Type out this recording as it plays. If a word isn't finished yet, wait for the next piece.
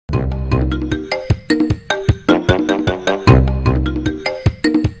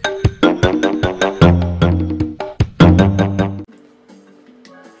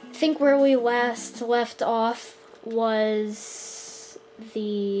last left off was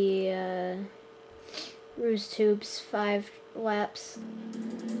the Ruse Tubes 5 laps.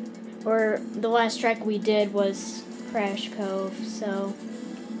 Or the last track we did was Crash Cove, so...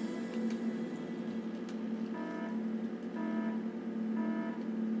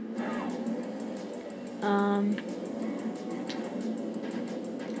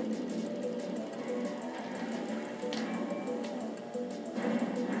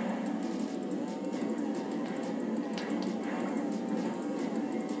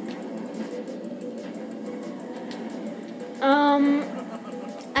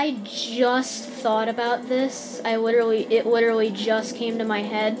 I just thought about this. It literally just came to my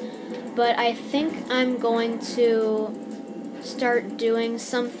head, but I think I'm going to start doing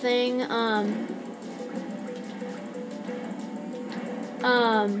something,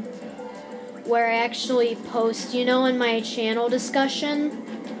 where I actually post, you know, in my channel discussion,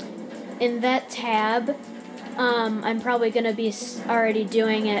 in that tab, I'm probably gonna be already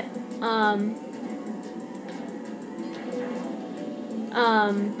doing it,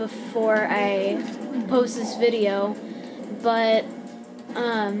 before I post this video, but,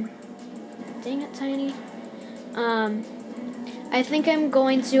 dang it, Tiny, I think I'm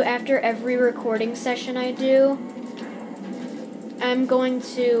going to, after every recording session I do, I'm going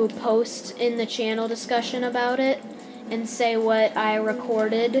to post in the channel discussion about it, and say what I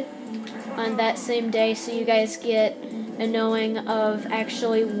recorded on that same day, so you guys get a knowing of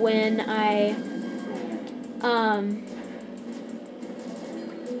actually when I,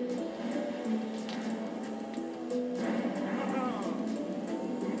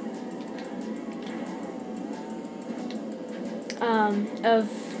 of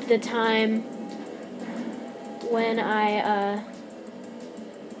the time when I,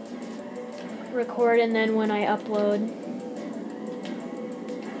 record and then when I upload.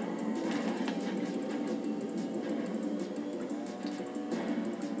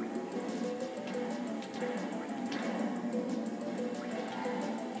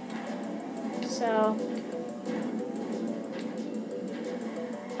 So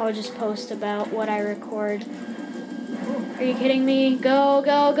I'll just post about what I record. Are you kidding me? Go,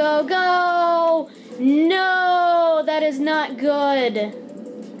 go, go, go! No! That is not good.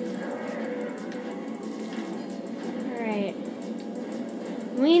 Alright.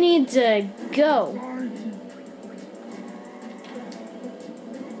 We need to go.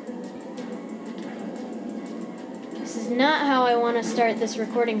 This is not how I want to start this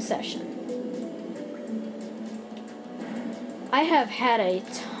recording session. I have had a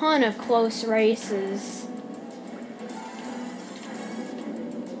ton of close races.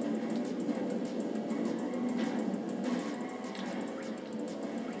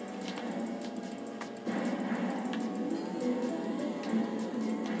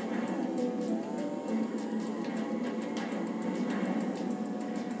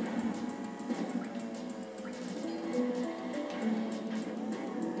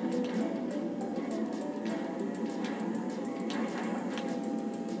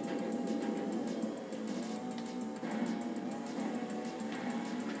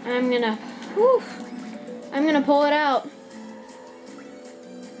 I'm gonna pull it out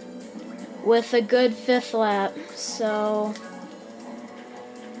with a good 5th lap, so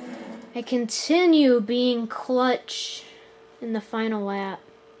I continue being clutch in the final lap.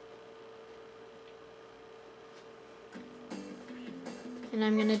 And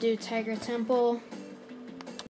I'm gonna do Tiger Temple.